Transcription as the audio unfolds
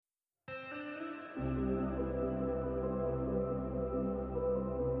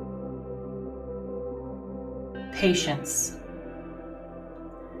Patience.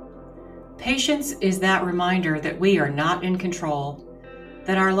 Patience is that reminder that we are not in control,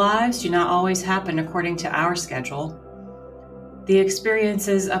 that our lives do not always happen according to our schedule. The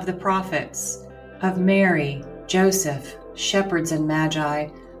experiences of the prophets, of Mary, Joseph, shepherds, and magi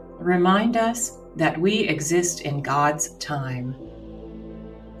remind us that we exist in God's time.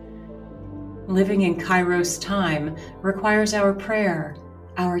 Living in Kairos time requires our prayer,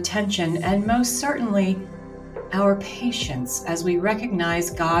 our attention, and most certainly our patience as we recognize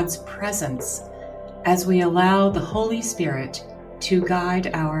God's presence, as we allow the Holy Spirit to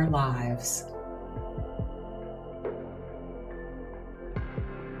guide our lives.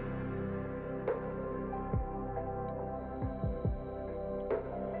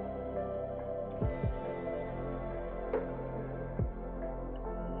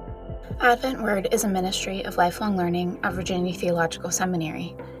 Advent Word is a ministry of lifelong learning at Virginia Theological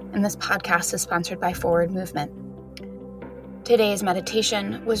Seminary, and this podcast is sponsored by Forward Movement. Today's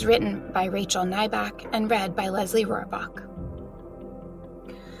meditation was written by Rachel Nyback and read by Leslie Rohrbach.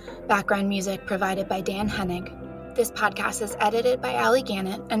 Background music provided by Dan Hennig. This podcast is edited by Allie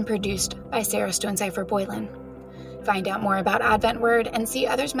Gannett and produced by Sarah Stonecipher Boylan. Find out more about Advent Word and see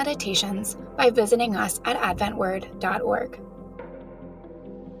others' meditations by visiting us at adventword.org.